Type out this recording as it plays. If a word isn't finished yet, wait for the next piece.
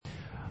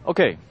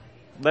Okay,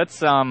 let's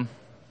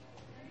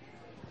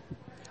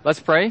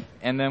pray,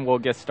 and then we'll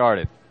get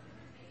started.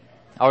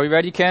 Are we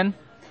ready, Ken?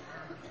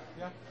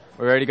 Yeah.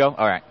 We're ready to go?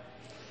 All right.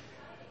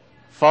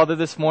 Father,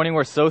 this morning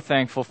we're so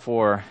thankful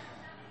for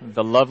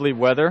the lovely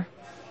weather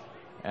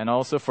and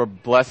also for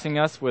blessing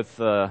us with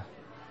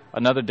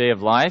another day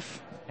of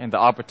life and the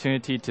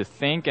opportunity to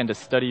think and to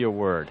study your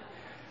word.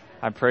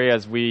 I pray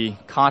as we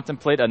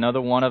contemplate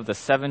another one of the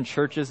 7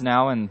 churches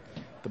now in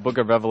the book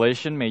of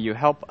Revelation, may you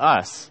help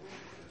us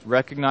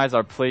recognize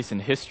our place in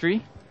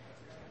history,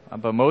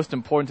 but most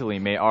importantly,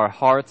 may our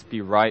hearts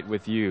be right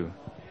with you,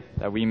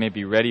 that we may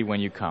be ready when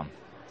you come.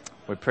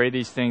 We pray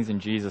these things in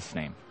Jesus'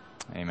 name.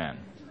 Amen.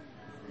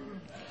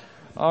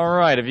 All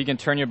right, if you can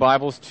turn your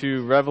Bibles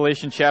to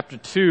Revelation chapter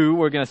 2,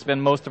 we're going to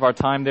spend most of our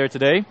time there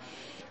today.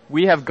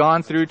 We have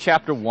gone through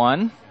chapter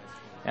 1,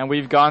 and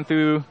we've gone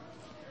through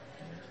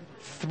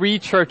 3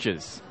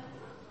 churches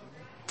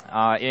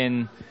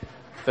in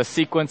the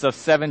sequence of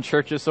 7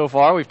 churches so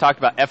far. We've talked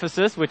about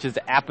Ephesus, which is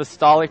the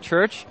apostolic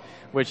church,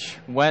 which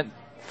went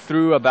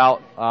through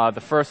about the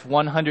first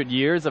 100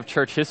 years of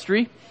church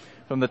history,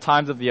 from the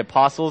times of the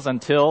apostles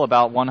until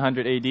about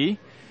 100 AD.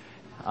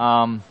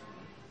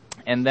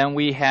 And then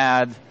we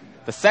had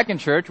the second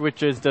church,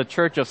 which is the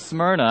church of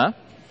Smyrna,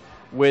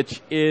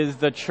 which is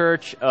the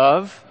church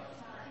of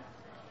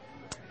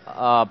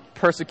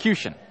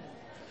persecution.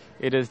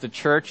 It is the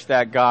church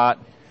that got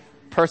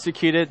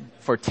persecuted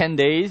for 10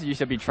 days. You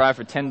should be tried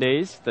for 10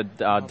 days. The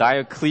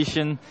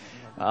Diocletian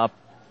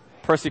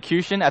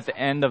persecution at the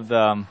end of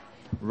the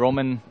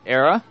Roman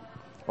era.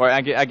 Or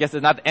I guess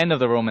it's not the end of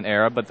the Roman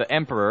era, but the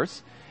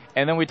emperors.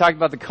 And then we talked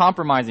about the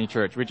compromising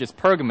church, which is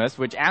Pergamos,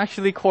 which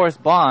actually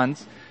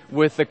corresponds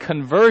with the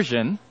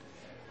conversion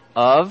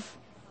of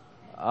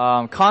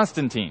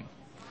Constantine.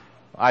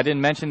 I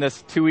didn't mention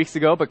this 2 weeks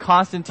ago, but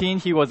Constantine,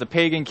 he was a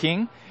pagan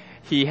king.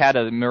 He had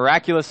a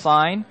miraculous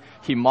sign.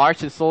 He marched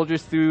his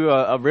soldiers through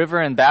a river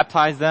and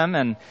baptized them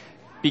and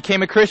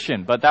became a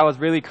Christian. But that was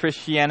really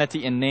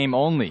Christianity in name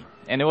only.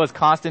 And it was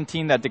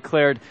Constantine that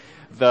declared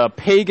the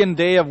pagan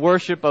day of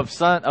worship of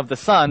the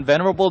sun,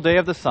 venerable day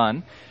of the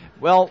sun.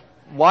 Well,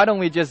 why don't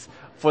we just,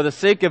 for the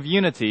sake of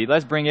unity,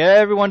 let's bring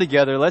everyone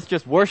together. Let's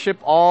just worship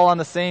all on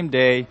the same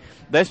day.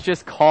 Let's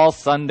just call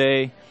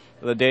Sunday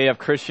the day of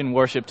Christian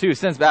worship too.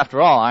 Since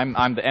after all,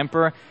 I'm the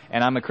emperor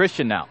and I'm a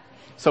Christian now.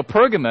 So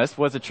Pergamos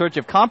was a church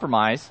of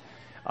compromise.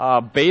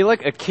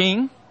 Balak, a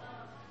king,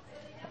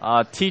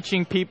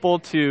 teaching people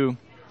to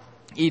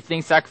eat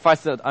things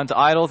sacrificed unto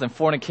idols, and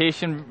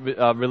fornication,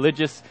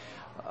 religious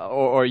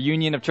or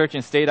union of church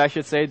and state, I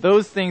should say.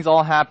 Those things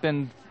all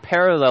happened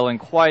parallel and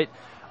quite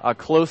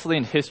closely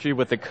in history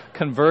with the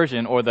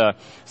conversion or the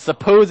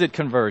supposed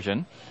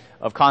conversion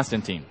of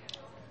Constantine.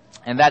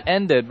 And that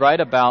ended right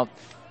about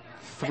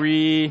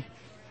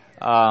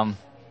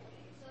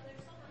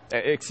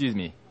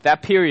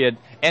that period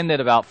ended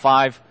about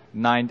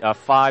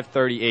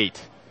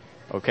 538.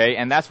 Okay,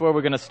 and that's where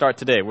we're going to start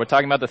today. We're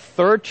talking about the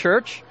third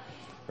church.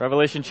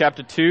 Revelation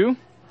chapter 2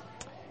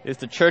 is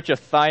the church of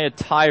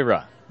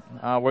Thyatira.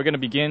 We're going to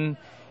begin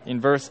in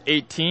verse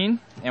 18,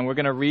 and we're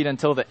going to read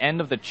until the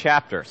end of the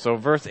chapter. So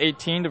verse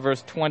 18 to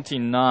verse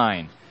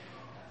 29.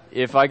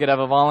 If I could have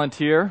a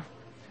volunteer,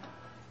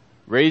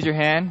 raise your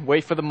hand,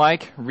 wait for the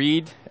mic,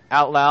 read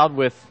out loud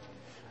with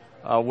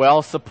a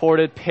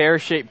well-supported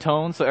pear-shaped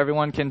tone so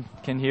everyone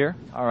can hear.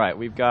 All right,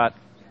 we've got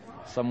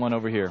someone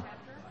over here.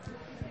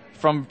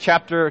 From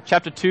chapter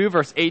 2,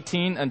 verse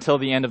 18 until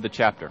the end of the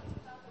chapter.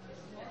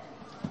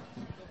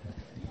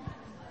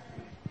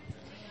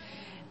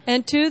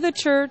 And to the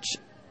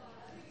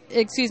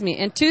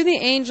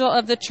angel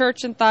of the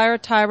church in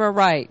Thyatira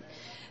write,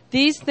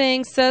 These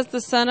things says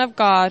the Son of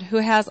God, who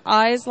has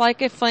eyes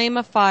like a flame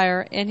of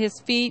fire and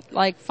his feet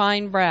like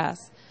fine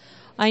brass.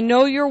 I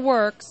know your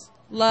works,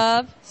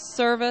 love,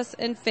 service,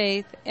 and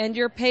faith, and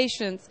your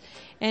patience,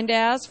 and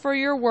as for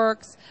your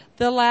works,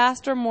 the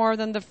last are more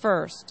than the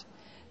first.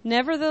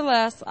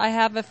 Nevertheless, I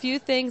have a few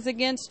things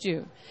against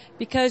you,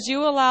 because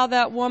you allow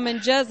that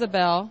woman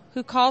Jezebel,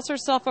 who calls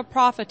herself a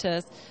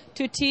prophetess,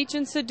 to teach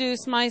and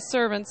seduce my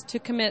servants to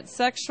commit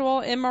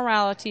sexual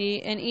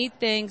immorality and eat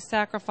things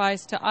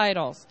sacrificed to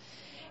idols.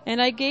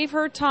 And I gave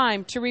her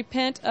time to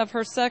repent of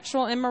her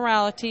sexual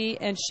immorality,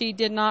 and she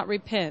did not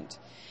repent.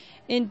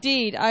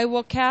 Indeed, I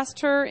will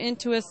cast her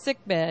into a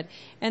sickbed,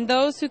 and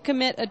those who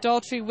commit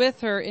adultery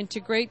with her into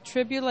great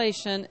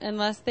tribulation,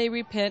 unless they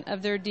repent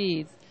of their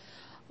deeds.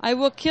 I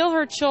will kill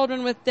her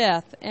children with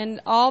death,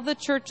 and all the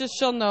churches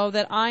shall know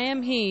that I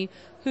am he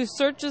who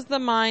searches the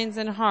minds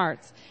and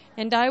hearts,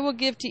 and I will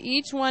give to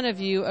each one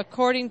of you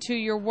according to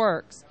your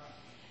works.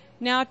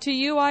 Now to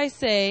you I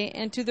say,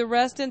 and to the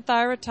rest in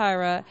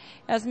Thyatira,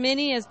 as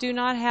many as do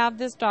not have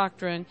this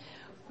doctrine,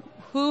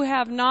 who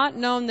have not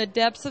known the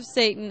depths of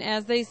Satan,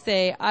 as they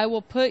say, I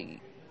will put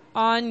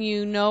on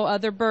you no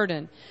other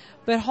burden,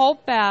 but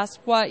hold fast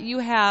what you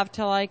have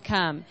till I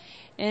come.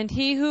 And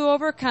he who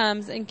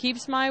overcomes and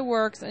keeps my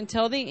works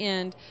until the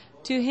end,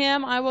 to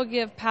him I will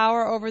give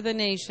power over the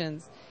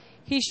nations.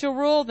 He shall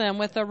rule them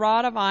with a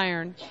rod of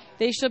iron.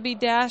 They shall be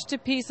dashed to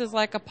pieces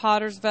like a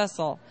potter's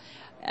vessel,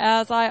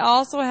 as I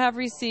also have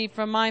received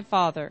from my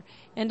Father.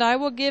 And I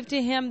will give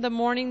to him the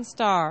morning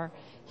star.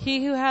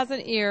 He who has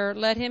an ear,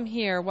 let him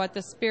hear what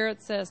the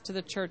Spirit says to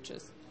the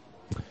churches.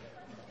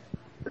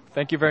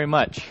 Thank you very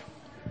much.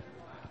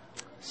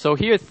 So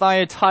here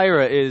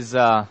Thyatira is,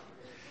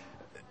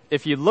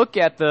 if you look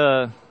at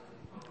the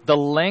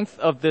length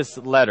of this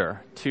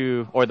letter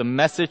or the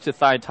message to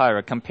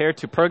Thyatira compared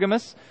to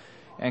Pergamos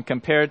and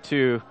compared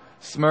to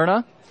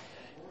Smyrna,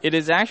 it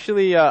is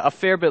actually a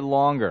fair bit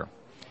longer.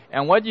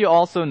 And what you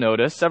also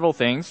notice, several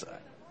things,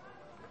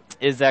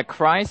 is that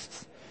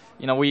Christ,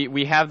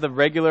 we have the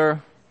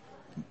regular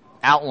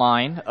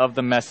outline of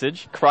the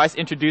message. Christ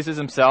introduces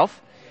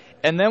himself,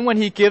 and then when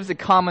he gives a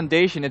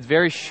commendation, it's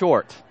very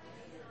short.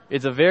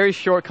 It's a very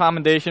short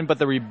commendation, but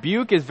the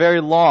rebuke is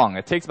very long.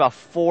 It takes about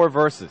 4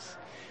 verses,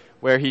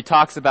 where he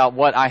talks about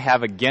what I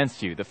have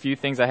against you, the few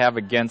things I have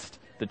against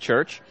the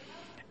church.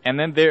 And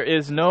then there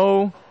is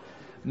no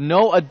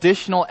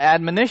additional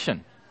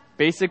admonition.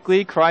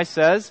 Basically, Christ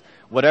says,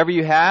 whatever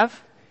you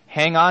have,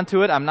 hang on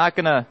to it. I'm not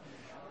going to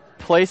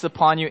place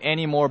upon you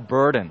any more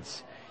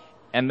burdens.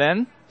 And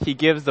then he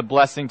gives the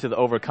blessing to the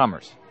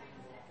overcomers.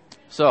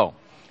 So,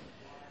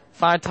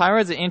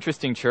 Thyatira is an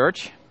interesting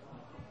church.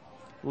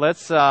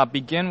 Let's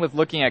begin with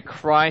looking at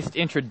Christ's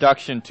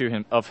introduction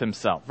of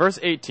himself. Verse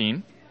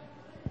 18,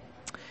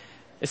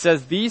 it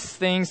says, These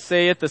things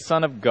saith the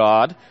Son of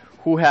God,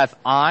 who hath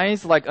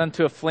eyes like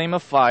unto a flame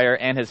of fire,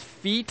 and his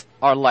feet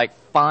are like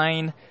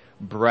fine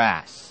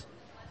brass.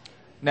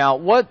 Now,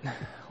 what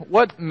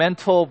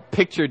mental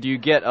picture do you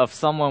get of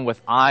someone with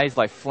eyes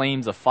like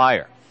flames of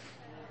fire?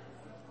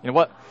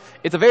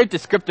 It's a very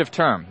descriptive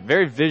term,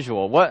 very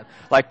visual.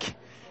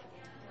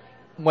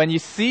 When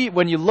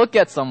you look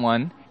at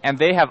someone and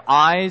they have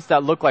eyes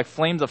that look like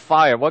flames of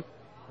fire,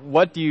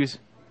 what do you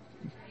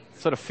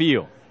sort of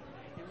feel?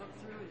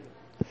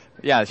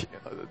 Yeah,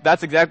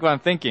 that's exactly what I'm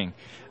thinking.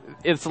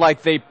 It's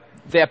like they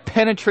have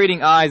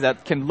penetrating eyes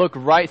that can look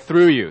right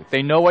through you.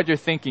 They know what you're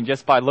thinking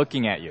just by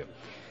looking at you.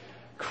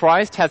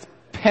 Christ has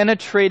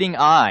penetrating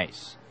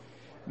eyes.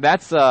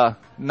 That's a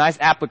nice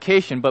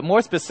application, but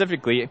more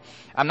specifically,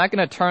 I'm not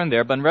going to turn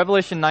there, but in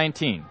Revelation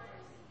 19,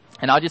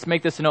 and I'll just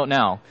make this a note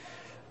now,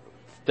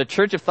 the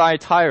church of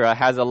Thyatira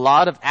has a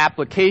lot of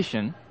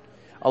application,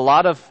 a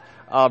lot of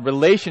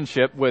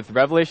relationship with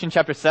Revelation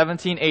chapter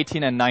 17,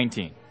 18, and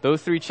 19.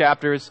 Those 3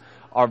 chapters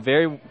are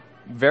very,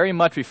 very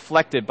much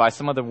reflected by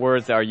some of the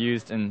words that are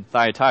used in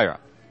Thyatira.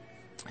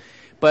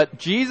 But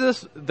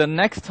Jesus, the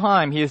next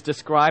time he is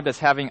described as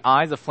having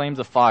eyes of flames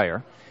of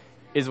fire,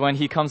 is when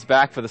he comes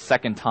back for the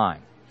second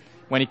time.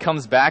 When he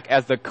comes back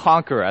as the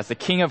conqueror, as the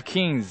King of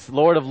Kings,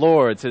 Lord of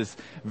Lords. His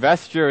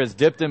vesture is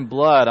dipped in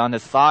blood. On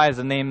his thighs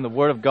the name, the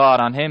Word of God.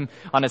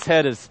 On his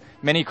head is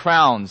many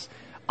crowns.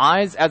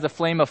 Eyes as a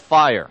flame of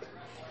fire.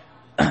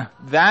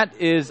 That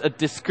is a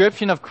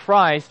description of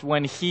Christ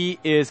when he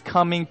is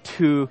coming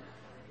to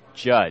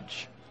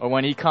judge, or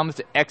when he comes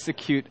to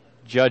execute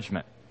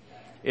judgment.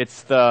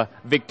 It's the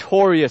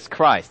victorious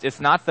Christ.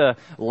 It's not the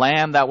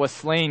lamb that was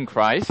slain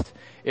Christ.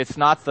 It's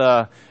not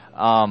the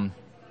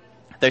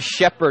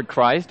shepherd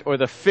Christ or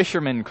the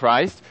fisherman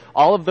Christ.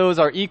 All of those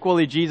are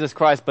equally Jesus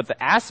Christ, but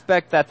the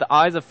aspect that the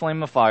eyes of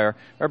flame of fire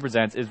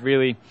represents is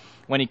really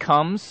when he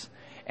comes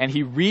and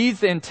he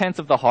reads the intents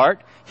of the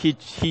heart.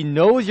 He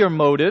knows your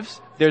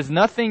motives. There's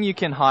nothing you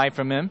can hide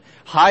from him.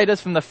 Hide us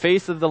from the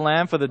face of the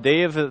Lamb, for the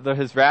day of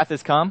his wrath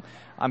is come.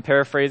 I'm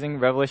paraphrasing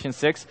Revelation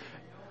 6.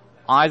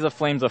 Eyes of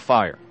flames of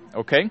fire.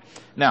 Okay?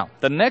 Now,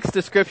 the next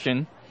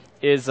description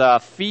is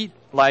feet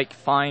like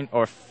fine,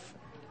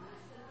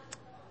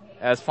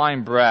 as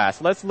fine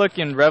brass. Let's look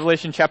in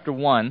Revelation chapter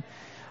 1.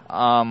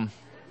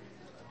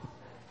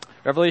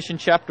 Revelation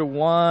chapter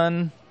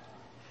 1,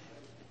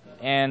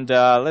 and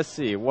let's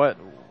see,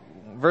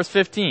 verse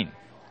 15.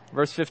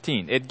 Verse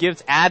 15. It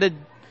gives added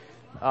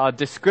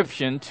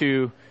description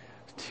to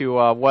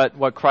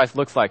what Christ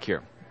looks like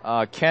here.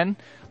 Ken,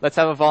 let's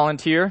have a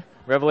volunteer.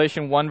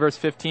 Revelation 1 verse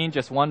 15,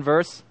 just one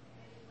verse.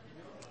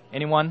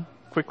 Anyone?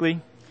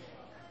 Quickly.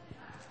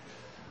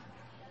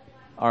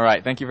 All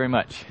right, thank you very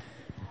much.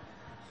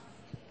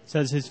 It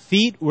says, His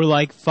feet were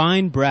like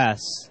fine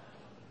brass,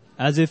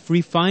 as if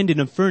refined in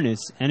a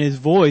furnace, and his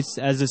voice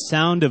as the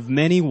sound of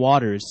many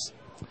waters.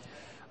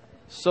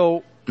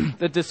 So,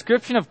 the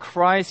description of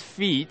Christ's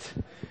feet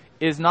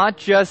is not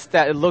just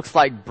that it looks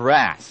like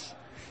brass,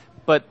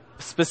 but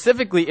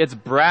specifically it's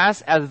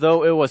brass as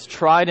though it was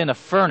tried in a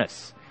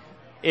furnace.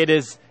 It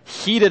is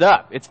heated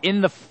up. It's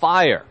in the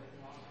fire.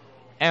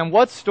 And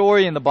what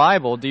story in the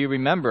Bible do you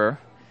remember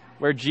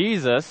where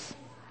Jesus,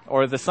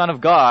 or the Son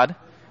of God,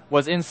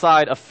 was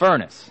inside a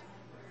furnace?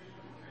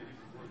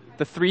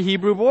 The 3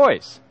 Hebrew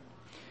boys.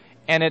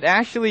 And it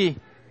actually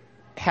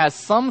has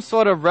some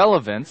sort of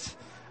relevance.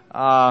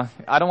 I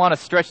don't want to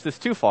stretch this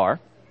too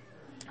far,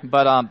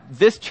 but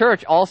this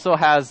church also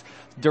has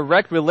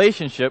direct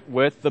relationship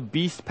with the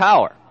beast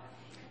power.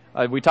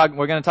 We're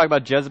going to talk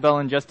about Jezebel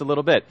in just a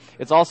little bit.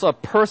 It's also a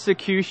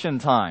persecution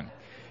time.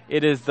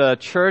 It is the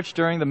church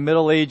during the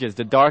Middle Ages,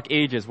 the Dark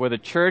Ages, where the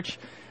church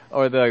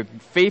or the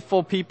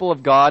faithful people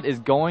of God is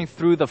going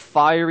through the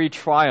fiery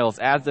trials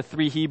as the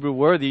 3 Hebrew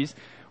worthies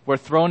were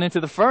thrown into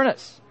the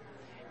furnace.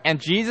 And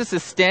Jesus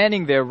is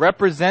standing there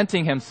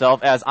representing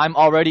himself as, I'm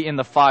already in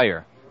the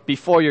fire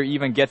before you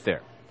even get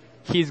there.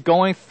 He's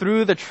going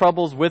through the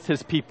troubles with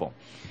his people.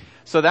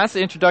 So that's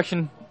the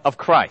introduction of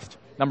Christ.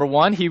 Number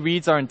 1, he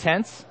reads our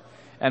intents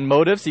and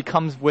motives. He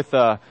comes with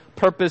a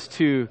purpose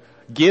to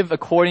give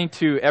according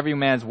to every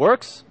man's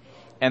works.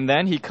 And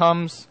then he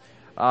comes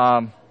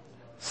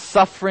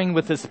suffering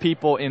with his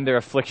people in their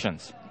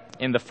afflictions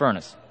in the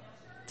furnace.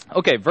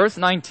 Okay, verse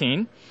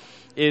 19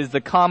 is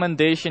the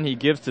commendation he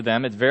gives to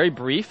them. It's very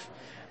brief.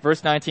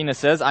 Verse 19, it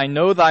says, I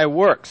know thy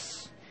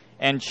works,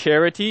 and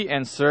charity,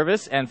 and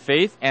service, and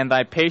faith, and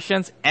thy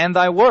patience, and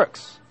thy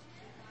works.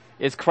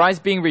 Is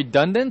Christ being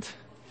redundant?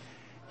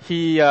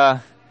 He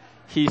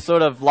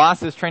sort of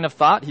lost his train of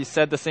thought. He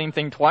said the same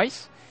thing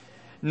twice.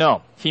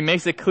 No, he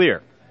makes it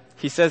clear.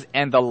 He says,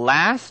 and the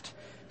last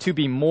to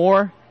be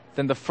more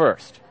than the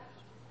first.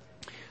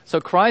 So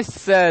Christ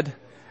said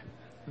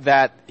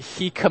that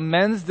he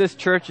commends this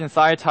church in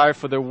Thyatira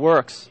for their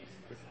works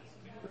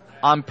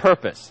on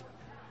purpose.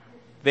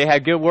 They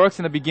had good works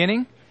in the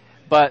beginning,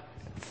 but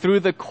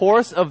through the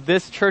course of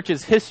this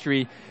church's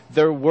history,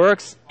 their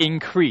works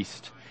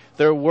increased.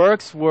 Their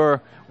works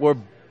were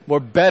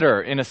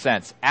better, in a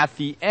sense, at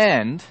the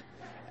end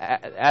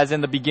as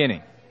in the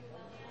beginning.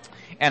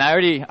 And I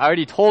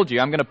already told you,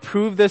 I'm going to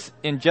prove this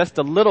in just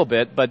a little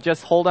bit, but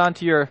just hold on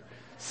to your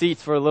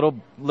seats for a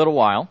little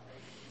while.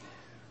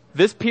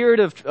 This period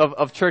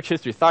of church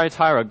history,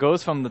 Thyatira,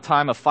 goes from the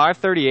time of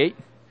 538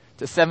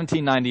 to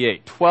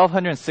 1798,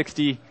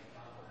 1,260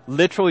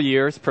 literal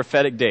years,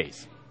 prophetic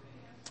days.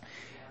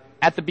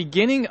 At the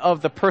beginning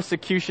of the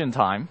persecution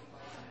time,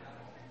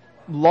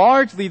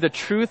 largely the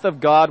truth of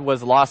God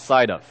was lost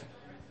sight of.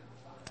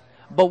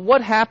 But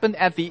what happened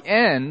at the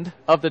end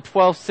of the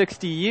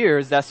 1260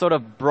 years that sort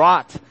of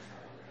brought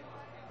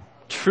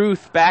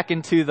truth back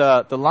into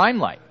the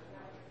limelight?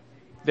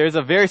 There's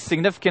a very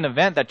significant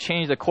event that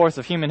changed the course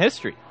of human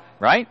history,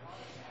 right?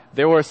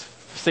 There were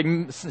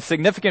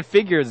significant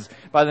figures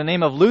by the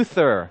name of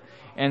Luther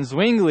and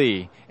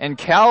Zwingli and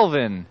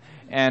Calvin,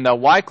 and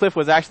Wycliffe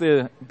was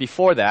actually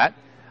before that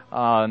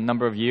a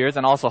number of years,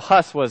 and also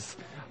Huss was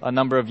a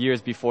number of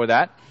years before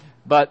that.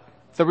 But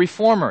the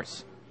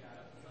Reformers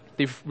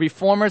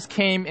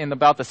came in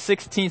about the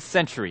 16th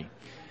century.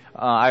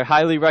 I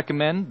highly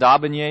recommend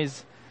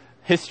D'Aubigné's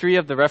History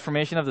of the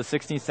Reformation of the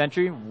 16th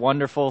Century.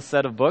 Wonderful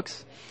set of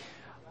books.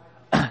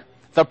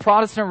 The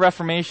Protestant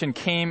Reformation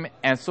came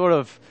and sort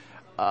of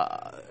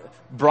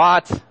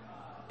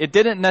it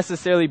didn't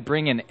necessarily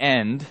bring an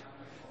end,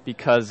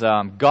 because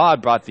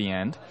God brought the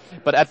end.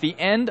 But at the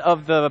end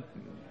of the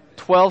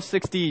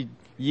 1260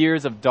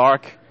 years of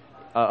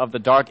the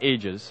Dark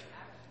Ages,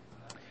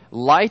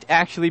 light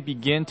actually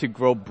began to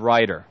grow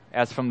brighter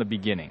as from the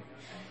beginning.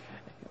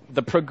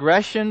 The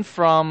progression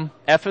from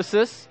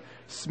Ephesus,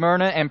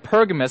 Smyrna, and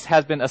Pergamos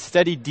has been a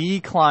steady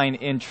decline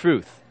in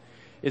truth.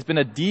 It's been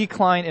a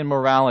decline in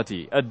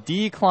morality, a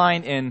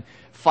decline in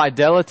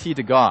fidelity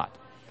to God.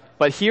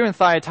 But here in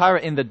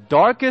Thyatira, in the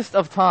darkest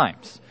of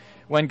times,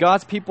 when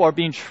God's people are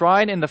being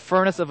tried in the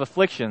furnace of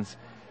afflictions,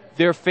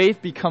 their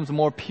faith becomes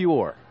more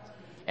pure.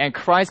 And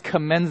Christ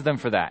commends them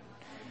for that.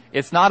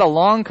 It's not a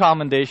long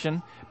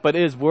commendation, but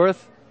it is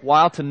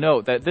worthwhile to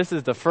note that this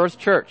is the first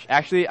church.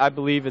 Actually, I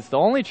believe it's the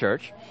only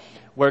church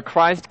where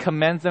Christ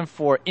commends them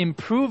for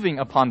improving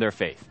upon their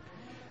faith.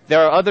 There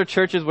are other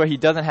churches where he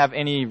doesn't have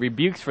any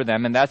rebukes for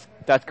them, and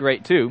that's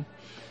great too.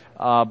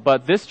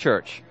 But this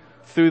church,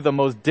 through the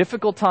most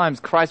difficult times,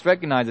 Christ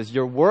recognizes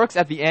your works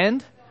at the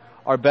end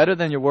are better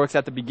than your works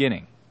at the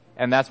beginning.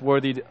 And that's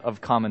worthy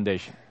of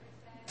commendation.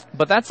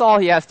 But that's all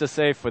he has to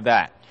say for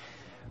that.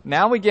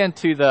 Now we get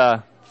into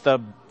the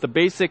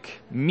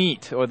basic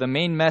meat or the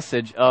main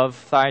message of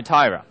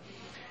Thyatira.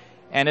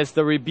 And it's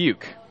the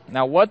rebuke.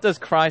 Now what does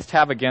Christ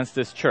have against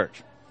this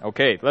church?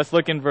 Okay, let's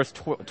look in verse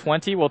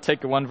 20. We'll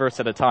take one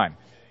verse at a time.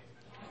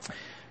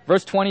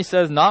 Verse 20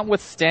 says,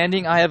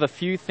 notwithstanding I have a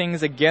few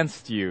things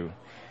against you,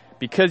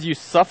 because you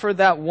suffer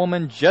that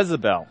woman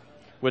Jezebel,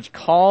 which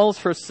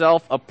calls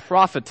herself a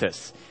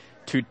prophetess,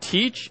 to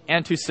teach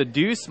and to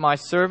seduce my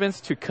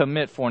servants to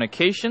commit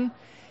fornication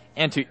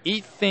and to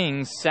eat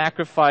things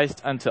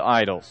sacrificed unto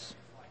idols.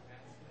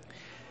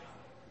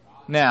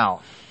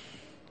 Now,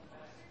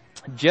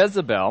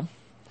 Jezebel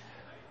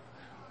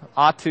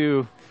ought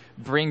to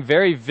bring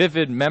very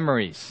vivid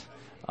memories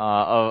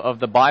of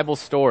the Bible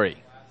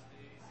story.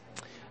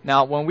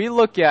 Now, when we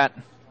look at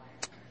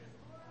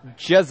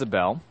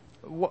Jezebel,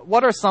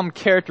 what are some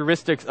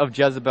characteristics of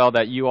Jezebel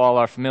that you all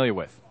are familiar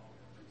with?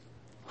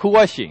 Who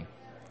was she?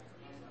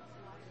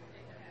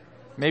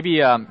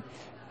 Maybe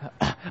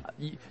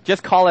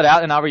just call it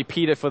out and I'll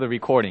repeat it for the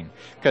recording,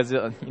 because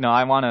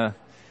I want to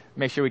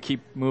make sure we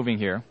keep moving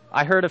here.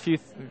 I heard a few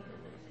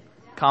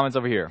comments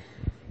over here.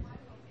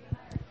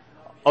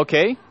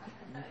 Okay.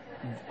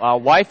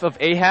 Wife of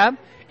Ahab.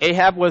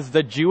 Ahab was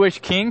the Jewish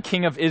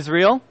king of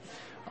Israel.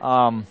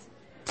 And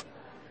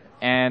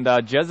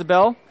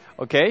Jezebel,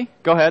 okay,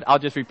 go ahead. I'll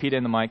just repeat it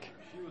in the mic.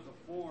 She was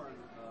a foreign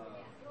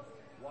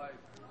wife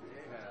to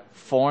Ahab.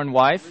 Foreign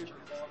wife, Her father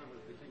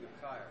was the king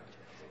of Tyre.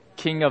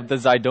 king of the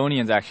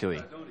Zidonians,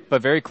 actually.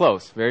 But very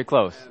close, very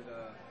close.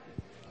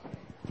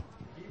 And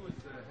he was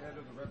the head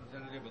of the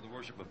representative of the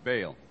worship of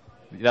Baal.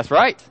 That's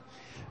right.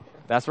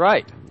 That's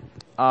right.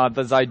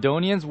 The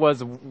Zidonians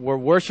were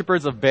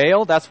worshippers of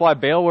Baal. That's why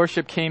Baal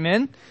worship came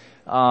in.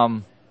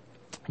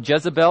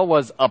 Jezebel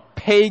was a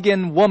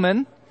pagan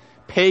woman,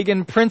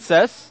 pagan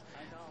princess,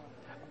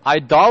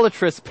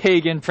 idolatrous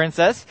pagan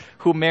princess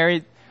who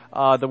married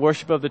the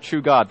worship of the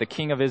true God, the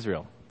King of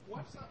Israel.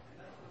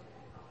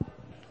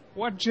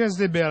 What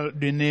Jezebel,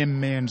 the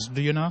name means,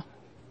 do you know?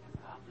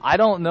 I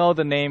don't know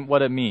the name,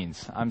 what it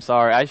means. I'm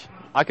sorry.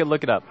 I could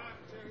look it up.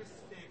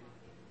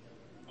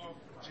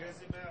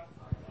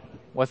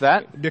 What's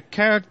that? The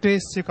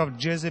characteristic of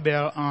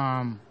Jezebel,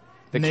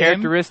 The name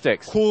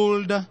characteristics.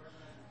 could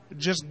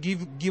just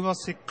give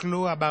us a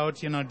clue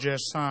about, it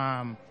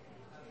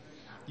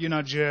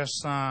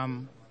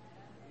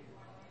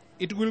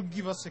will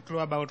give us a clue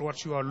about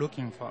what you are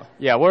looking for.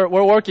 Yeah, we're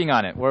working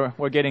on it.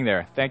 We're getting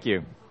there. Thank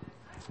you.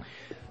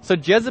 So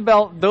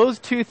Jezebel, those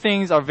two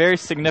things are very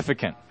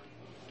significant.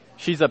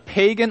 She's a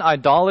pagan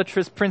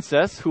idolatrous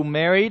princess who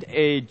married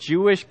a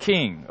Jewish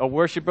king, a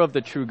worshiper of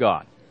the true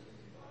God.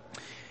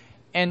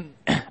 And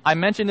I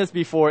mentioned this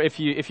before. If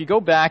you go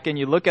back and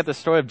you look at the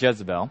story of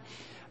Jezebel,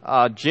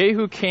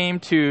 Jehu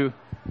came to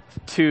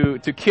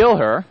kill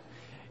her.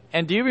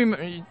 And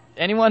do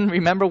anyone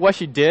remember what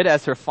she did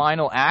as her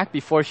final act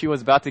before she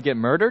was about to get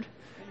murdered?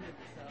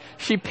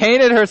 She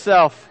painted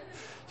herself.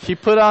 She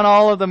put on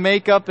all of the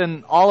makeup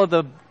and all of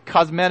the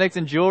cosmetics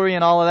and jewelry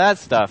and all of that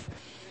stuff.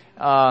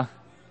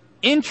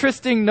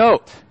 Interesting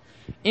note.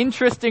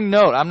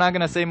 I'm not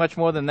going to say much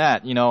more than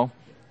that.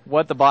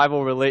 Who the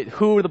Bible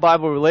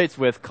relates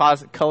with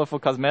colorful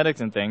cosmetics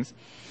and things.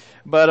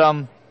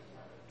 But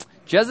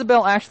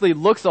Jezebel actually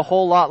looks a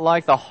whole lot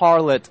like the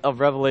harlot of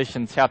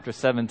Revelation chapter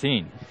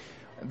 17.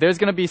 There's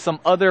going to be some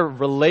other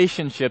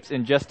relationships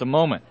in just a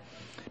moment.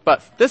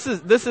 But this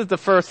is the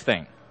first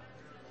thing.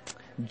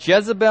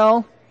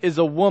 Jezebel is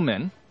a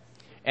woman,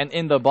 and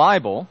in the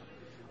Bible,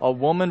 a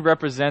woman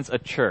represents a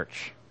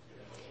church.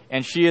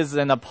 And she is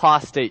an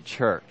apostate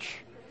church,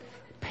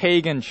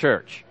 pagan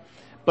church.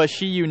 But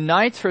she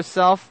unites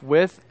herself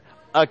with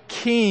a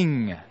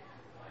king,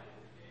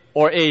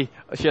 or a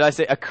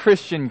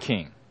Christian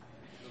king.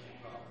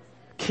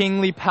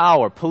 Kingly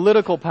power,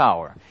 political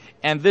power.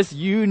 And this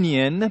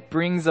union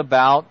brings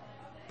about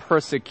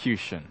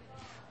persecution.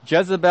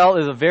 Jezebel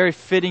is a very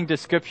fitting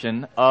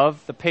description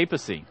of the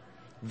papacy.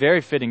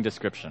 Very fitting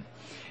description.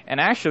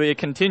 And actually it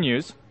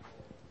continues,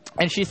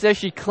 and she says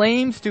she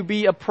claims to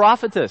be a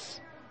prophetess.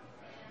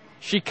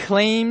 She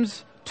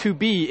claims to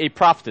be a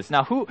prophetess.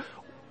 Now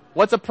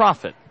what's a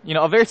prophet?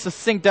 A very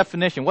succinct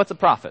definition. What's a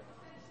prophet?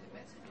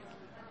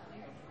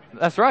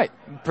 That's right.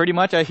 Pretty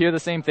much I hear the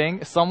same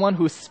thing. Someone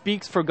who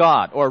speaks for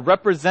God, or a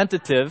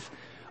representative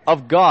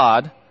of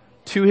God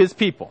to his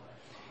people.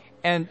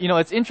 And,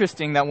 it's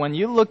interesting that when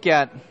you look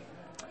at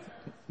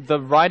the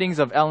writings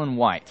of Ellen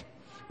White,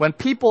 when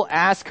people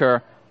ask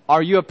her,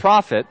 are you a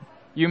prophet?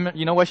 You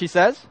know what she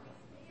says?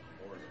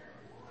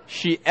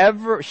 She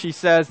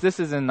says, this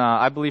is in,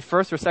 I believe,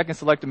 first or second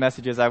selected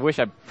messages. I wish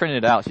I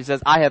printed it out. She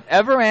says, I have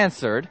ever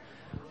answered,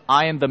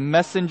 I am the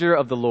messenger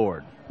of the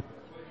Lord.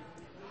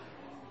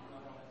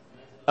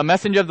 A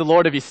messenger of the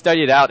Lord, if you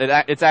study it out,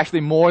 it's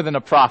actually more than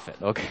a prophet,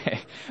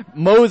 okay?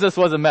 Moses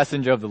was a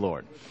messenger of the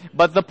Lord.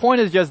 But the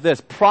point is just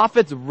this.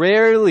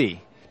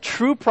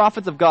 True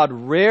prophets of God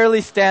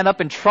rarely stand up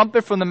and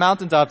trumpet from the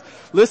mountaintops,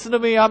 listen to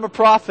me, I'm a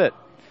prophet.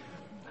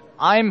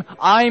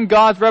 I'm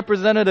God's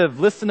representative,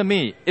 listen to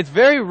me. It's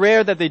very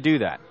rare that they do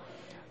that.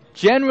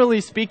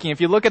 Generally speaking,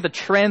 if you look at the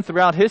trend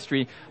throughout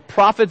history,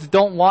 prophets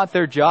don't want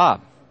their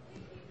job.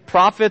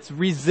 Prophets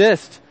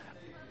resist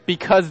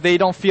because they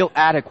don't feel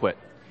adequate.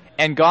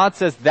 And God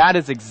says, that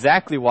is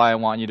exactly why I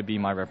want you to be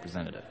my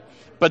representative.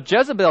 But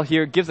Jezebel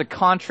here gives a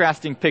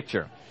contrasting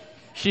picture.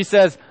 She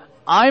says,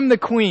 I'm the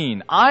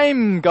queen.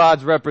 I'm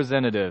God's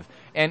representative.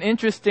 And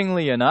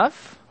interestingly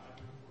enough,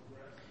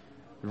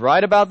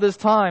 right about this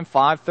time,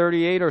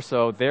 538 or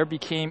so, there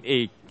became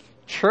a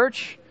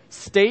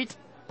church-state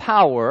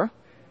power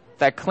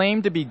that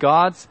claimed to be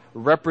God's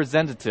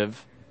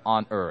representative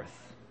on earth.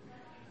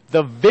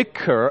 The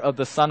vicar of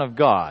the Son of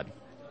God.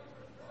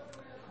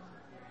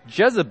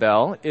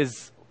 Jezebel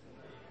is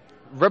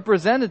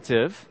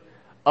representative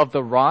of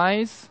the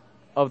rise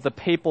of the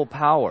papal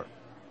power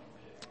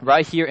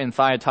right here in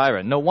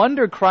Thyatira. No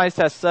wonder Christ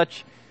has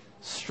such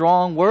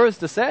strong words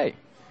to say,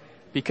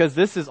 because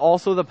this is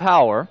also the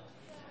power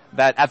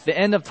that at the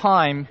end of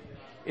time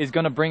is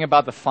going to bring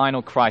about the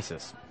final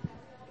crisis.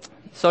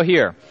 So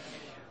here,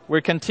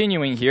 we're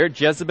continuing here.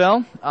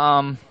 Jezebel,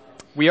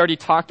 we already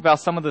talked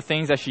about some of the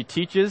things that she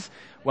teaches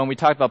when we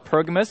talked about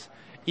Pergamos.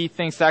 Eat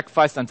things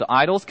sacrificed unto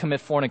idols, commit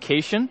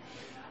fornication.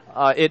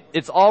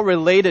 It's all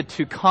related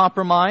to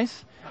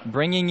compromise,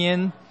 bringing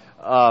in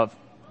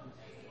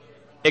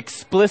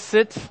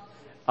explicit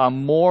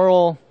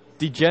moral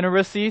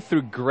degeneracy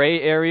through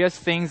gray areas,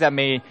 things that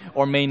may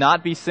or may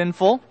not be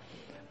sinful.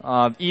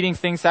 Eating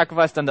things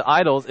sacrificed unto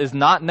idols is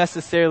not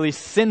necessarily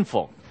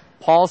sinful.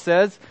 Paul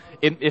says,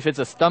 if it's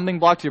a stumbling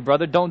block to your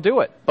brother, don't do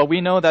it. But we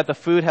know that the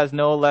food has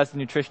no less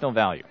nutritional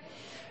value.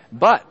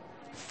 But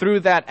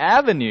through that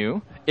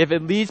avenue, if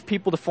it leads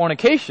people to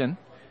fornication,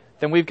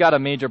 then we've got a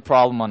major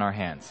problem on our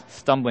hands.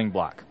 Stumbling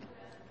block.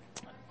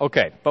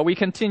 Okay, but we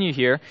continue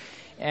here.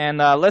 And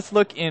let's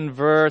look in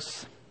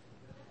verse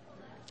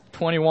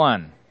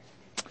 21.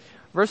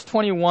 Verse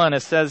 21,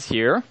 it says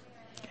here,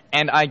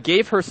 "And I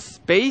gave her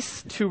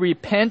space to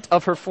repent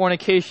of her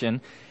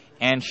fornication,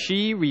 and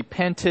she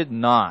repented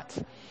not."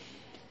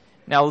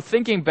 Now,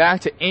 thinking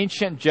back to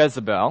ancient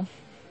Jezebel,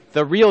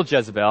 the real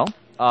Jezebel,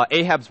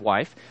 Ahab's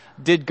wife,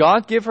 did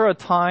God give her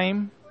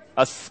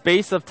a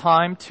space of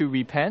time to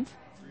repent?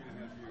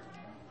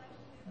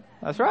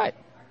 That's right.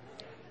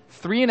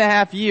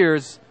 3.5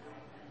 years.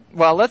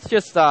 Well, let's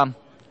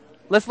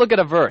look at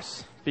a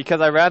verse,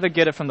 because I'd rather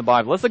get it from the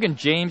Bible. Let's look in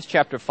James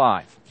chapter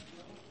 5.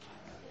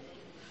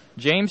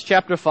 James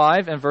chapter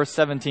 5 and verse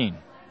 17.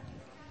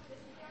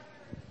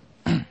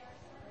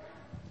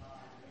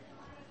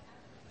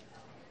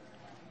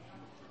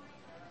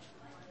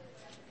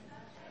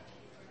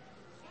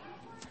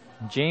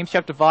 James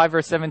chapter 5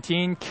 verse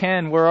 17.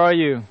 Ken, where are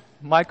you?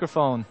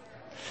 Microphone.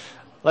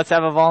 Let's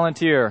have a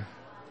volunteer.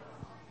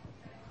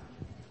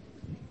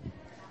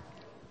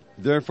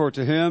 "Therefore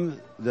to him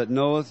that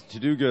knoweth to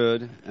do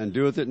good, and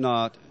doeth it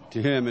not,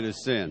 to him it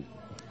is sin."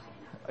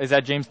 Is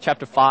that James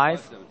chapter 5?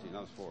 17,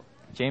 that was 4.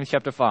 James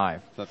chapter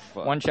 5. Chapter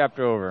 5. One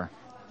chapter over.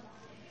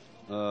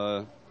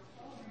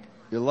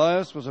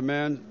 Elias was a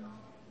man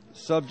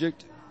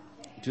subject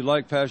to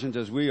like passions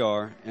as we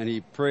are, and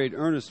he prayed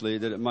earnestly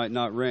that it might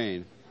not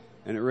rain.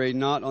 And it rained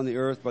not on the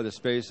earth by the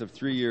space of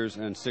 3 years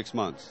and 6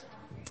 months.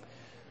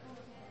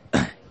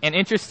 And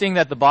interesting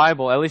that the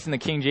Bible, at least in the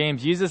King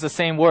James, uses the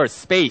same word,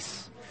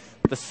 space.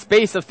 The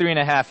space of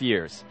 3.5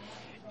 years.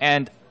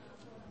 And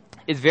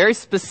it's very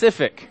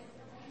specific.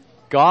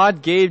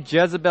 God gave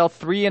Jezebel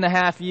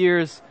 3.5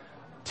 years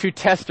to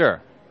test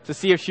her, to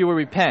see if she will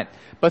repent.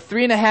 But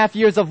 3.5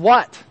 years of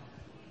what?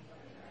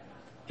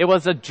 It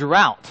was a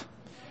drought.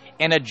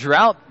 And a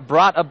drought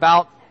brought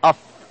about a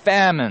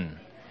famine.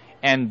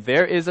 And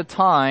there is a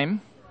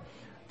time,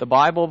 the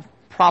Bible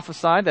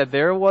prophesied that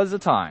there was a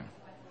time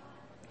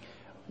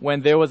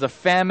when there was a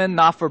famine,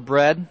 not for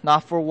bread,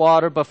 not for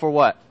water, but for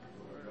what?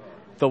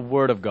 The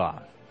Word of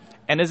God.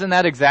 And isn't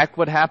that exactly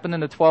what happened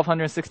in the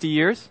 1260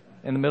 years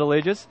in the Middle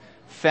Ages?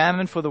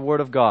 Famine for the Word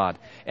of God.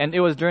 And it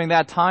was during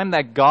that time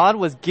that God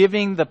was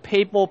giving the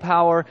papal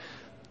power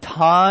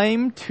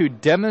time to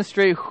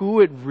demonstrate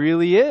who it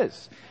really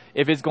is.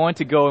 If it's going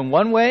to go in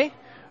one way,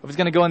 or if it's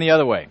going to go in the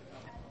other way.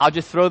 I'll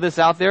just throw this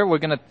out there. We're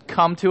going to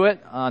come to it.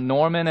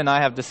 Norman and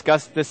I have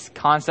discussed this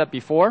concept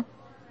before.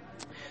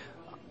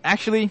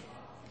 Actually,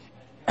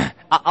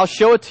 I'll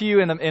show it to you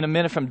in a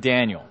minute from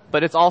Daniel,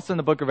 but it's also in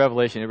the book of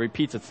Revelation. It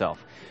repeats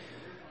itself.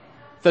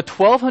 The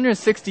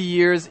 1260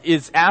 years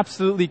is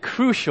absolutely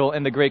crucial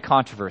in the great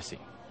controversy.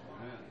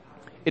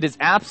 It is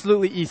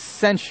absolutely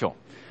essential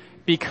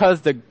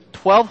because the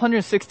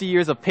 1260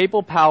 years of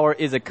papal power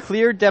is a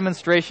clear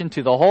demonstration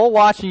to the whole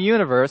watching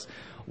universe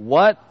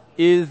what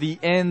is the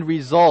end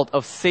result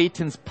of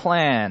Satan's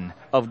plan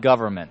of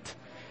government.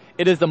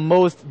 It is the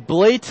most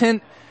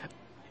blatant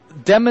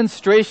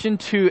demonstration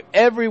to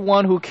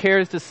everyone who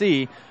cares to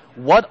see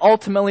what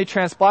ultimately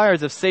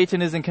transpires if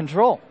Satan is in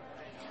control.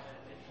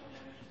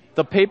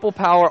 The papal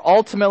power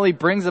ultimately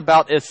brings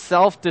about its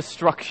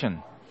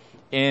self-destruction.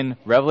 In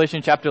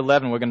Revelation chapter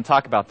 11, we're going to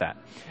talk about that.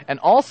 And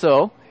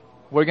also,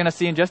 we're going to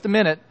see in just a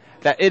minute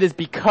that it is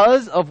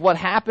because of what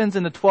happens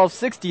in the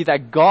 1260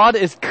 that God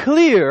is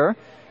clear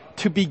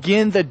to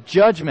begin the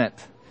judgment.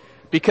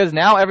 Because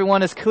now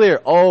everyone is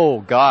clear. Oh,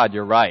 God,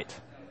 you're right.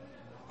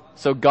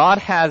 So God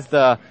has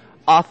the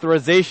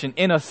authorization,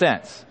 in a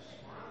sense,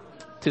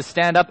 to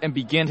stand up and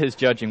begin his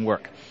judging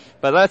work.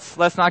 But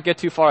let's not get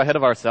too far ahead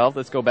of ourselves.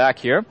 Let's go back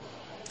here.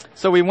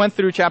 So we went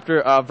through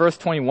verse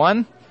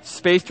 21.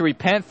 Space to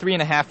repent,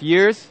 3.5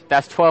 years.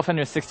 That's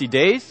 1,260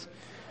 days.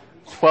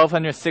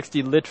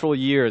 1,260 literal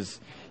years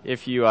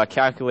if you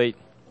calculate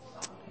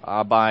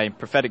by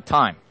prophetic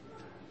time.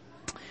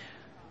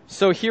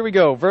 So here we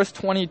go, verse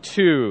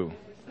 22.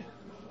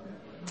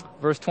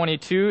 Verse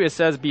 22, it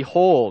says,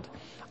 "Behold,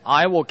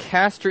 I will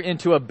cast her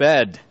into a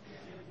bed."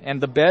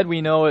 And the bed,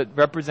 we know it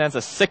represents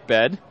a sick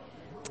bed.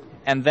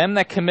 "And them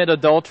that commit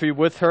adultery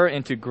with her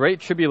into great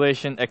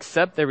tribulation,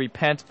 except they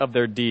repent of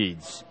their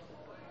deeds."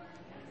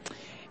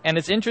 And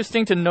it's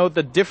interesting to note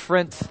the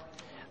different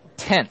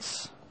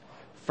tense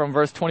from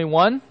verse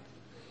 21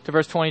 to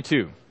verse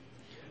 22.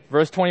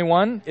 Verse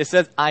 21, it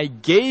says, "I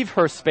gave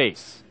her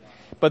space."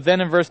 But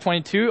then in verse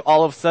 22,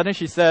 all of a sudden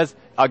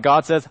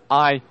God says,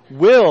 "I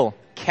will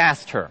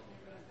cast her."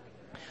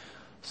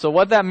 So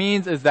what that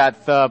means is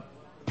that the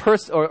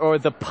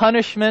the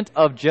punishment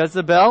of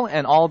Jezebel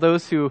and all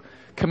those who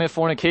commit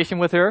fornication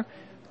with her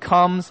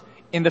comes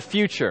in the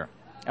future.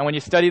 And when you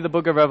study the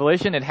book of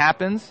Revelation, it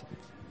happens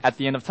at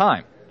the end of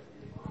time.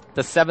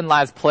 The 7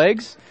 last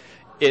plagues,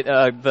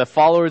 the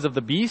followers of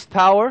the beast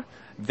power,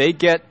 they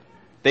get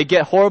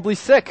horribly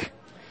sick.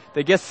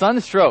 They get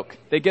sunstroke.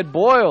 They get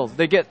boils.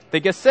 They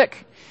get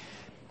sick.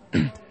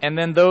 And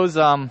then those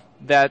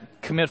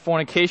that commit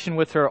fornication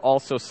with her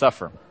also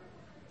suffer.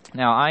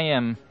 Now, I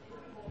am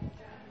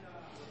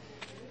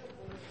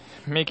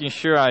making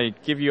sure I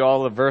give you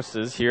all the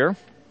verses here.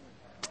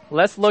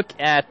 Let's look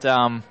at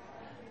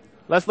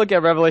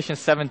Revelation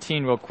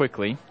 17 real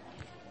quickly,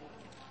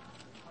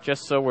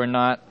 just so we're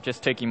not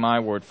just taking my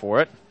word for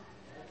it.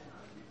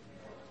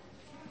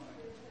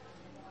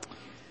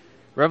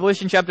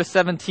 Revelation chapter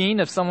 17,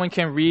 if someone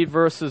can read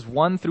verses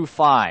 1 through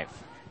 5.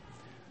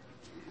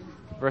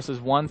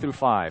 Verses 1 through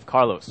 5.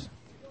 Carlos.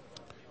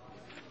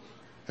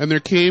 And there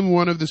came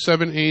one of the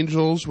 7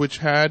 angels which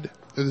had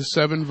the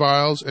 7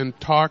 vials, and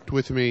talked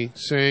with me,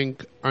 saying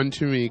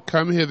unto me,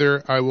 Come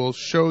hither, I will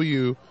show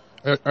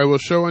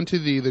unto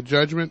thee the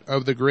judgment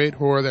of the great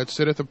whore that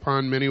sitteth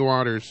upon many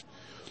waters,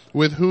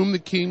 with whom the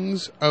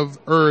kings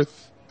of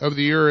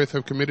the earth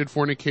have committed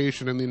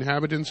fornication, and the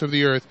inhabitants of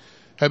the earth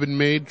have been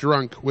made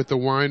drunk with the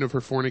wine of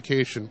her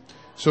fornication.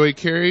 So he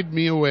carried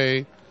me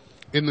away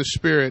in the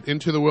spirit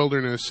into the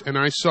wilderness, and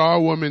I saw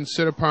a woman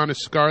sit upon a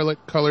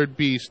scarlet-colored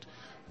beast,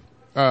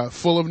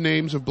 full of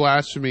names of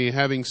blasphemy,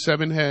 having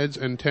 7 heads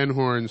and 10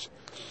 horns.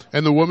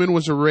 And the woman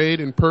was arrayed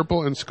in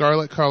purple and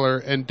scarlet color,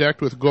 and decked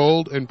with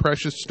gold and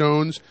precious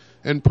stones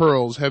and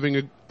pearls,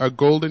 having a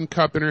golden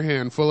cup in her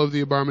hand, full of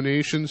the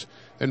abominations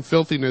and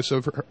filthiness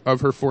of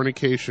her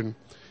fornication.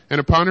 And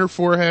upon her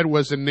forehead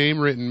was a name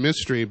written,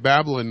 Mystery,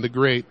 Babylon the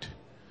Great,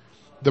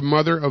 the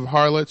mother of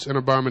harlots and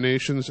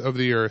abominations of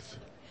the earth.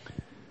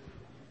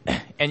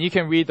 And you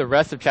can read the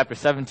rest of chapter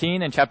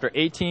 17 and chapter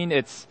 18.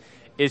 It's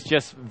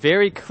just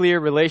very clear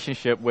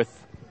relationship with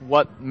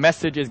what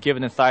message is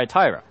given in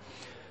Thyatira.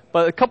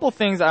 But a couple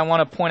things I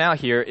want to point out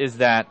here is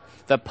that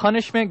the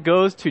punishment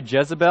goes to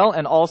Jezebel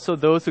and also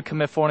those who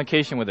commit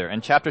fornication with her. In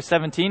chapter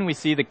 17, we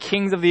see the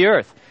kings of the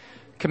earth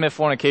commit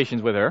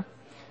fornications with her.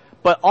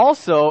 But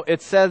also,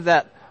 it says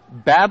that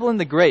Babylon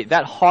the Great,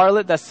 that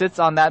harlot that sits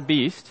on that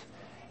beast,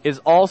 is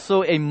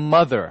also a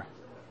mother.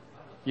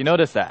 You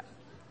notice that?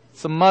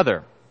 It's a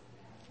mother.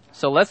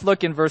 So let's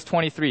look in verse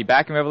 23,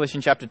 back in Revelation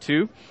chapter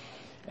 2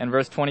 and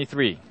verse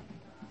 23.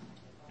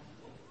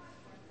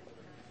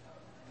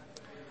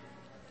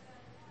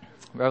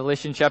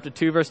 Revelation chapter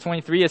 2, verse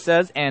 23, it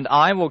says, And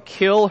I will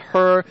kill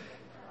her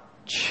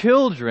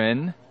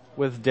children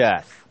with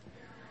death.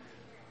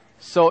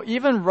 So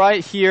even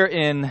right here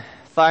in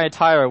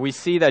Thyatira, we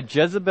see that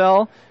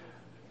Jezebel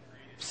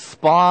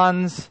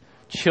spawns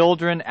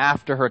children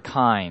after her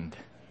kind.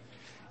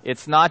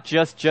 It's not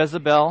just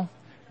Jezebel.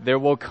 There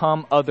will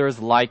come others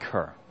like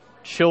her.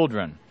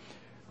 Children.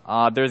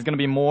 There's going to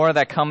be more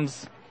that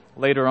comes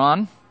later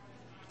on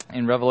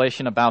in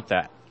Revelation about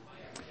that.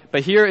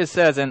 But here it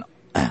says in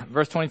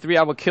verse 23,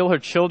 I will kill her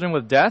children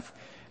with death,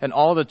 and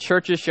all the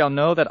churches shall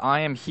know that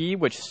I am he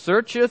which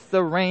searcheth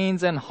the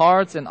reins and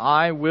hearts, and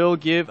I will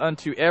give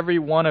unto every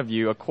one of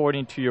you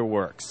according to your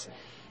works.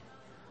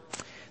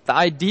 The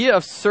idea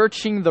of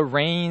searching the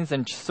reins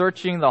and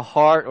searching the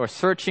heart or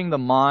searching the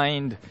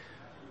mind,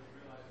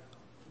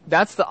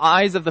 that's the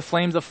eyes of the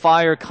flames of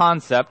fire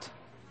concept.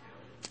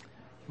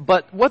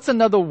 But what's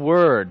another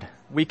word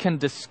we can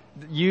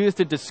use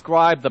to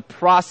describe the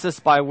process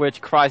by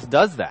which Christ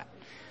does that?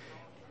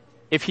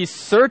 If he's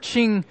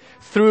searching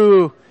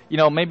through,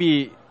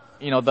 maybe,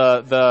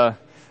 the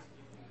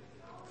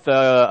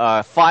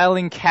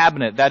filing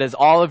cabinet, that is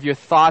all of your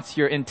thoughts,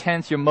 your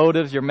intents, your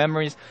motives, your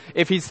memories.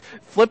 If he's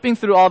flipping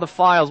through all the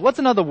files, what's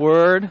another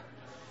word?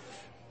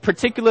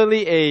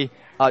 Particularly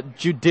a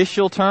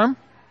judicial term?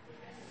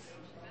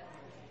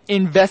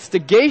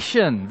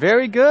 Investigation.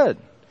 Very good.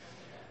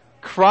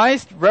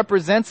 Christ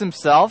represents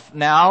himself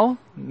now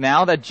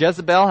that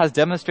Jezebel has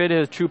demonstrated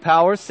his true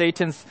power,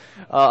 Satan's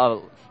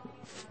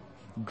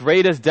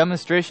greatest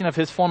demonstration of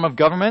his form of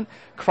government.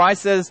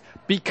 Christ says,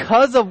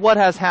 because of what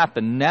has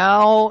happened,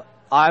 now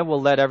I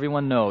will let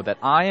everyone know that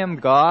I am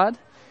God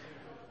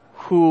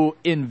who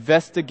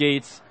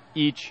investigates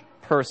each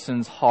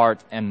person's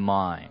heart and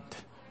mind.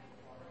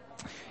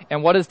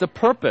 And what is the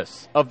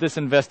purpose of this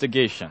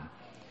investigation?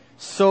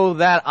 So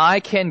that I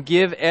can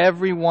give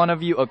every one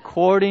of you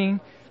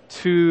according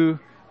to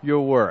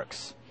your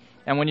works.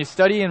 And when you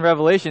study in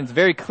Revelation, it's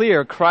very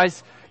clear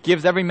Christ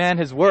gives every man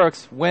his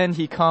works when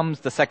he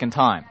comes the second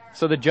time.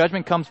 So the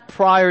judgment comes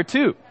prior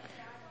to.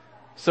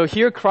 So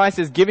here Christ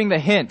is giving the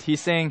hint. He's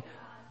saying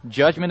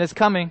judgment is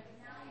coming.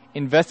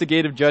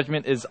 Investigative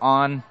judgment is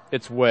on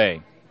its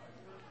way.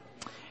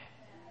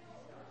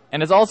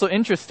 And it's also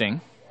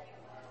interesting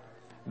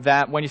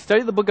that when you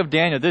study the book of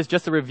Daniel, this is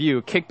just a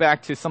review, kick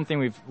back to something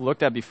we've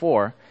looked at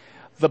before.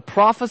 The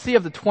prophecy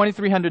of the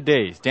 2300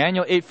 days,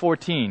 Daniel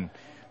 8:14,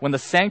 when the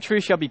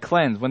sanctuary shall be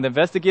cleansed, when the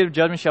investigative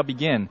judgment shall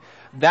begin,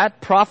 that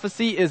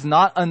prophecy is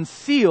not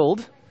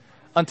unsealed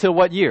until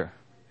what year?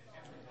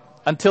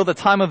 Until the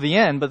time of the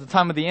end, but the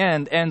time of the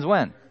end ends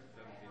when?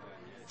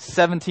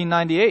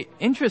 1798.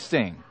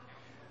 Interesting.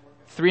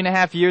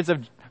 3.5 years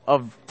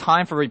of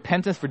time for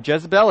repentance for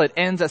Jezebel. It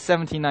ends at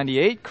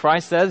 1798.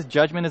 Christ says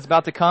judgment is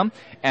about to come.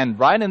 And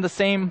right in the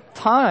same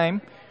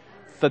time,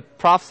 the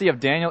prophecy of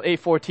Daniel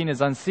 8:14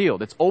 is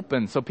unsealed. It's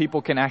open so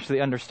people can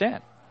actually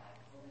understand.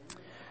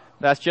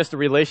 That's just a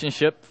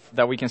relationship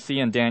that we can see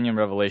in Daniel and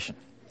Revelation.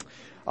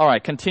 All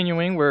right,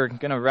 continuing, we're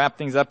going to wrap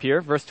things up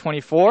here. Verse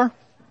 24.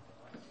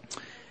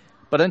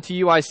 But unto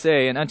you I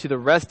say, and unto the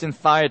rest in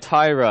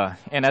Thyatira,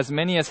 and as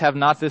many as have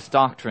not this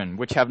doctrine,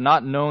 which have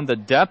not known the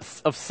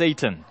depths of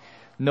Satan.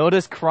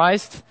 Notice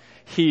Christ,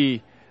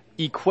 he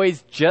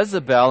equates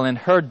Jezebel and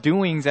her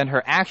doings and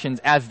her actions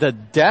as the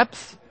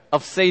depths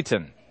of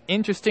Satan.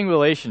 Interesting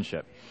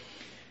relationship.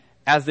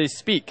 As they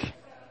speak,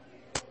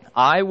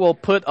 I will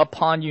put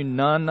upon you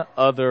none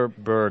other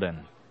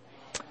burden.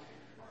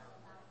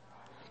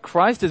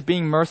 Christ is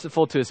being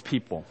merciful to his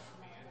people.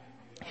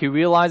 He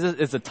realizes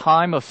it's a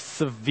time of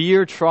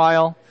severe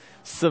trial,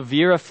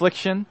 severe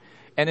affliction,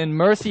 and in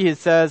mercy he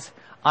says,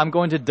 I'm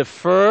going to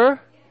defer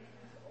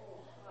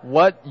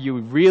what you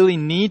really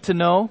need to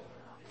know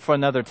for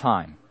another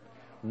time.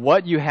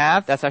 What you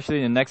have, that's actually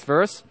in the next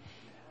verse,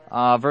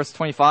 verse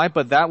 25,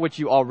 but that which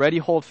you already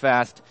hold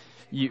fast,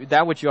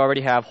 that which you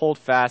already have, hold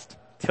fast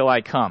till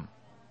I come.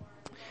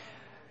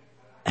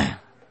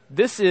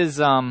 This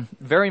is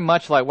very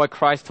much like what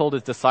Christ told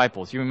his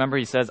disciples. You remember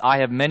he says, I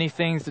have many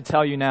things to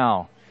tell you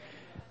now,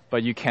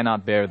 but you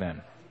cannot bear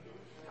them.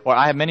 Or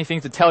I have many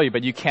things to tell you,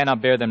 but you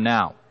cannot bear them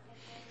now.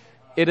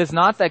 It is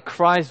not that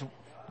Christ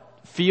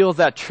feels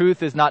that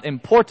truth is not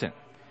important,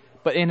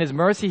 but in his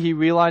mercy he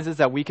realizes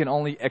that we can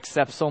only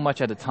accept so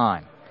much at a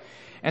time.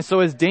 And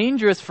so it's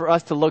dangerous for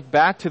us to look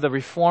back to the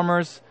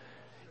reformers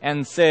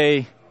and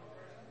say,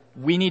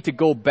 we need to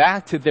go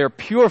back to their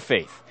pure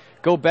faith.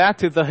 Go back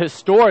to the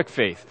historic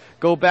faith.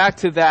 Go back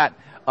to that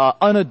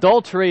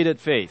unadulterated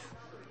faith.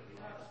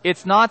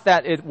 It's not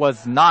that it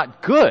was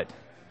not good,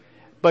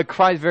 but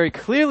Christ very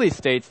clearly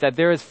states that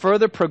there is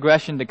further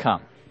progression to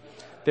come.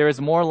 There is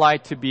more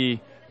light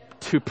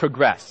to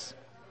progress.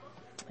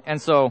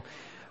 And so,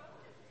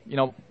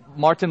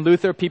 Martin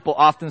Luther, people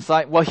often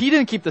cite, well, he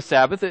didn't keep the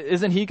Sabbath.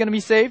 Isn't he going to be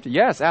saved?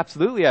 Yes,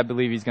 absolutely, I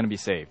believe he's going to be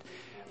saved.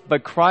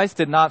 But Christ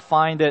did not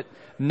find it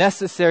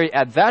necessary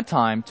at that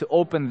time to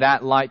open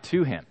that light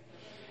to him.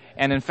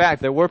 And in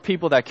fact, there were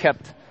people that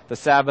kept the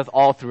Sabbath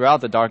all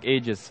throughout the Dark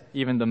Ages,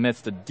 even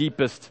amidst the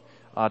deepest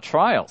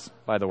trials,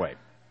 by the way.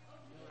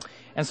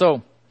 And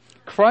so,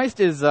 Christ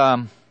is,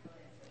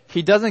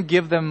 he doesn't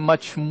give them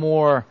much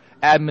more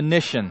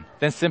admonition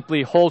than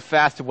simply hold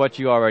fast to what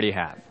you already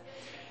have.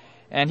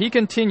 And he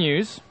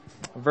continues,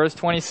 verse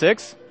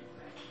 26,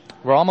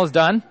 we're almost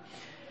done.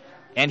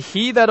 And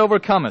he that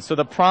overcometh, so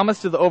the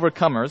promise to the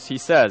overcomers, he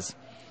says,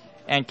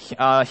 and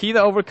he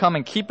that overcometh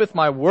and keepeth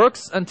my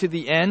works unto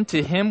the end,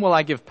 to him will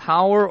I give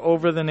power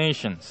over the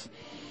nations.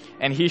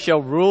 And he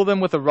shall rule them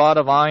with a rod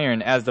of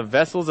iron, as the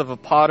vessels of a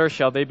potter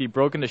shall they be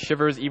broken to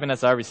shivers, even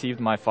as I received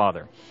my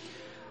Father.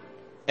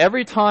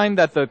 Every time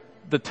that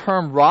the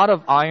term rod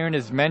of iron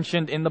is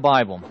mentioned in the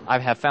Bible, I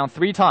have found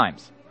 3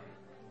 times.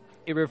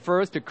 It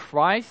refers to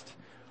Christ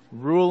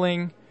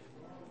ruling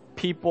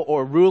people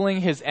or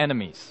ruling his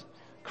enemies.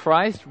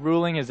 Christ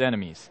ruling his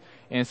enemies.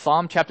 In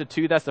Psalm chapter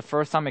 2, that's the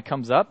first time it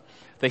comes up.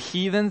 The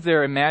heathens,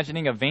 they're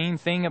imagining a vain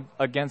thing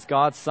against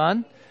God's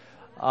Son.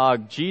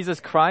 Jesus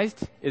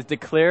Christ is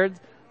declared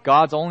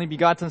God's only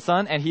begotten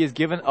Son, and he is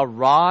given a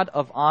rod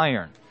of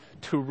iron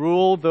to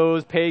rule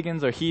those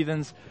pagans or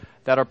heathens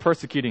that are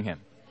persecuting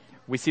him.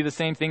 We see the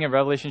same thing in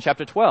Revelation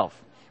chapter 12.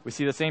 We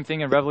see the same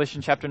thing in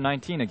Revelation chapter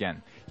 19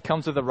 again. He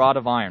comes with a rod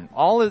of iron.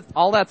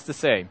 All that's to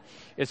say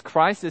is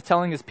Christ is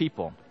telling his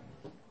people,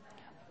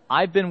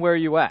 I've been where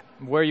you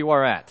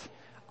are at.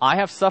 I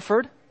have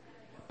suffered,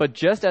 but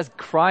just as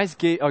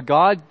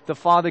God the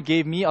Father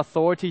gave me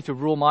authority to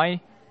rule my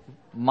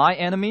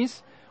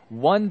enemies,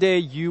 one day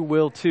you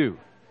will too.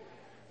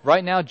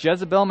 Right now,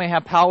 Jezebel may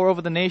have power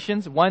over the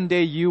nations. One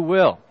day you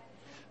will.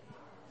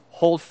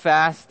 Hold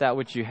fast that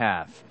which you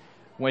have.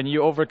 When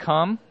you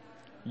overcome,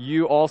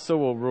 you also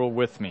will rule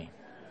with me.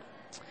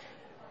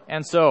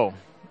 And so,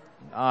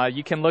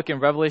 you can look in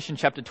Revelation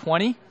chapter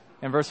 20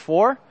 and verse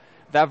 4.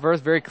 That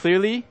verse very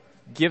clearly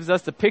gives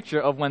us the picture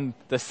of when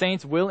the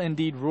saints will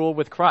indeed rule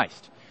with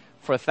Christ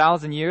for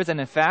 1,000 years. And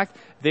in fact,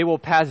 they will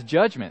pass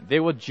judgment. They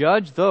will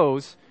judge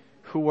those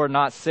who were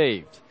not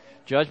saved.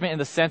 Judgment in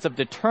the sense of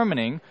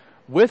determining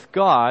with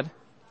God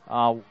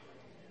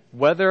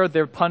whether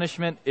their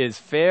punishment is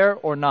fair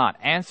or not,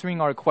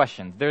 answering our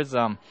questions. There's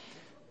a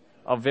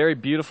very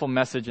beautiful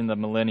message in the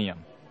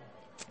millennium.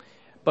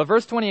 But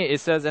verse 28, it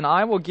says, and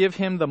I will give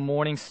him the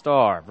morning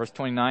star. Verse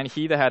 29,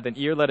 he that hath an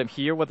ear, let him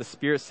hear what the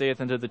Spirit saith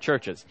unto the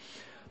churches.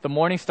 The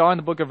morning star in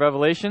the book of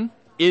Revelation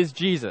is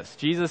Jesus.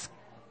 Jesus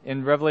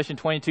in Revelation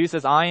 22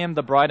 says, I am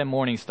the bright and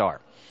morning star.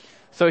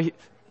 So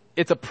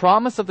it's a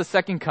promise of the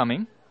second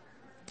coming,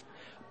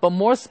 but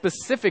more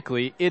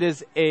specifically, it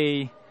is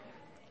a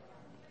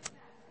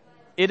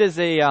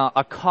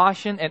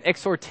caution, an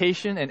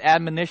exhortation, an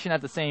admonition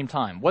at the same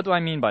time. What do I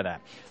mean by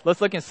that? Let's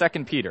look in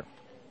 2 Peter.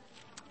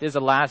 This is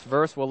the last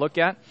verse we'll look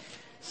at.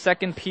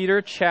 2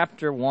 Peter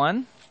chapter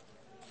 1.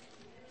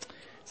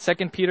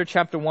 2 Peter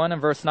chapter 1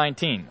 and verse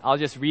 19. I'll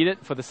just read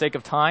it for the sake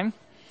of time.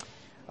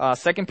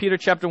 2 Peter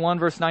chapter 1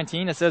 verse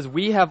 19, it says,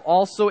 "We have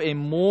also a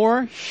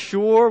more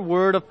sure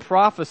word of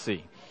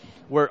prophecy,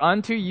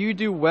 whereunto you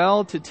do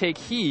well to take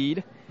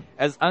heed,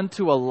 as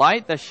unto a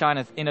light that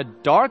shineth in a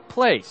dark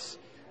place,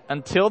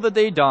 until the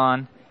day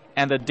dawn,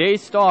 and the day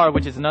star,"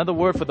 which is another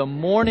word for the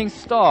morning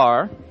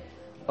star,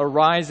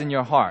 "arise in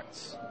your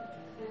hearts."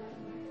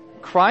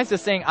 Christ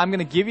is saying, I'm going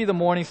to give you the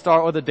morning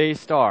star or the day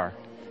star.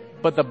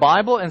 But the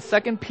Bible in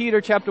 2 Peter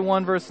chapter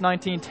 1 verse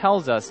 19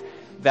 tells us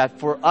that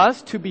for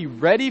us to be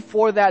ready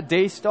for that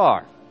day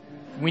star,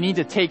 we need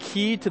to take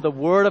heed to the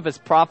word of his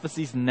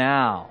prophecies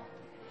now.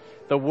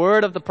 The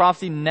word of the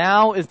prophecy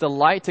now is the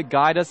light to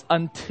guide us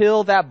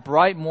until that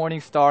bright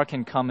morning star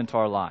can come into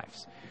our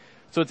lives.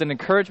 So it's an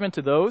encouragement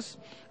to those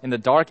in the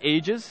dark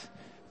ages,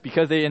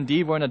 because they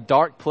indeed were in a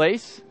dark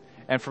place.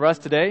 And for us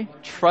today,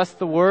 trust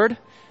the word,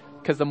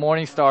 because the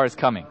morning star is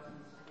coming.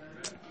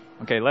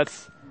 Okay,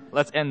 let's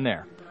end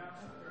there.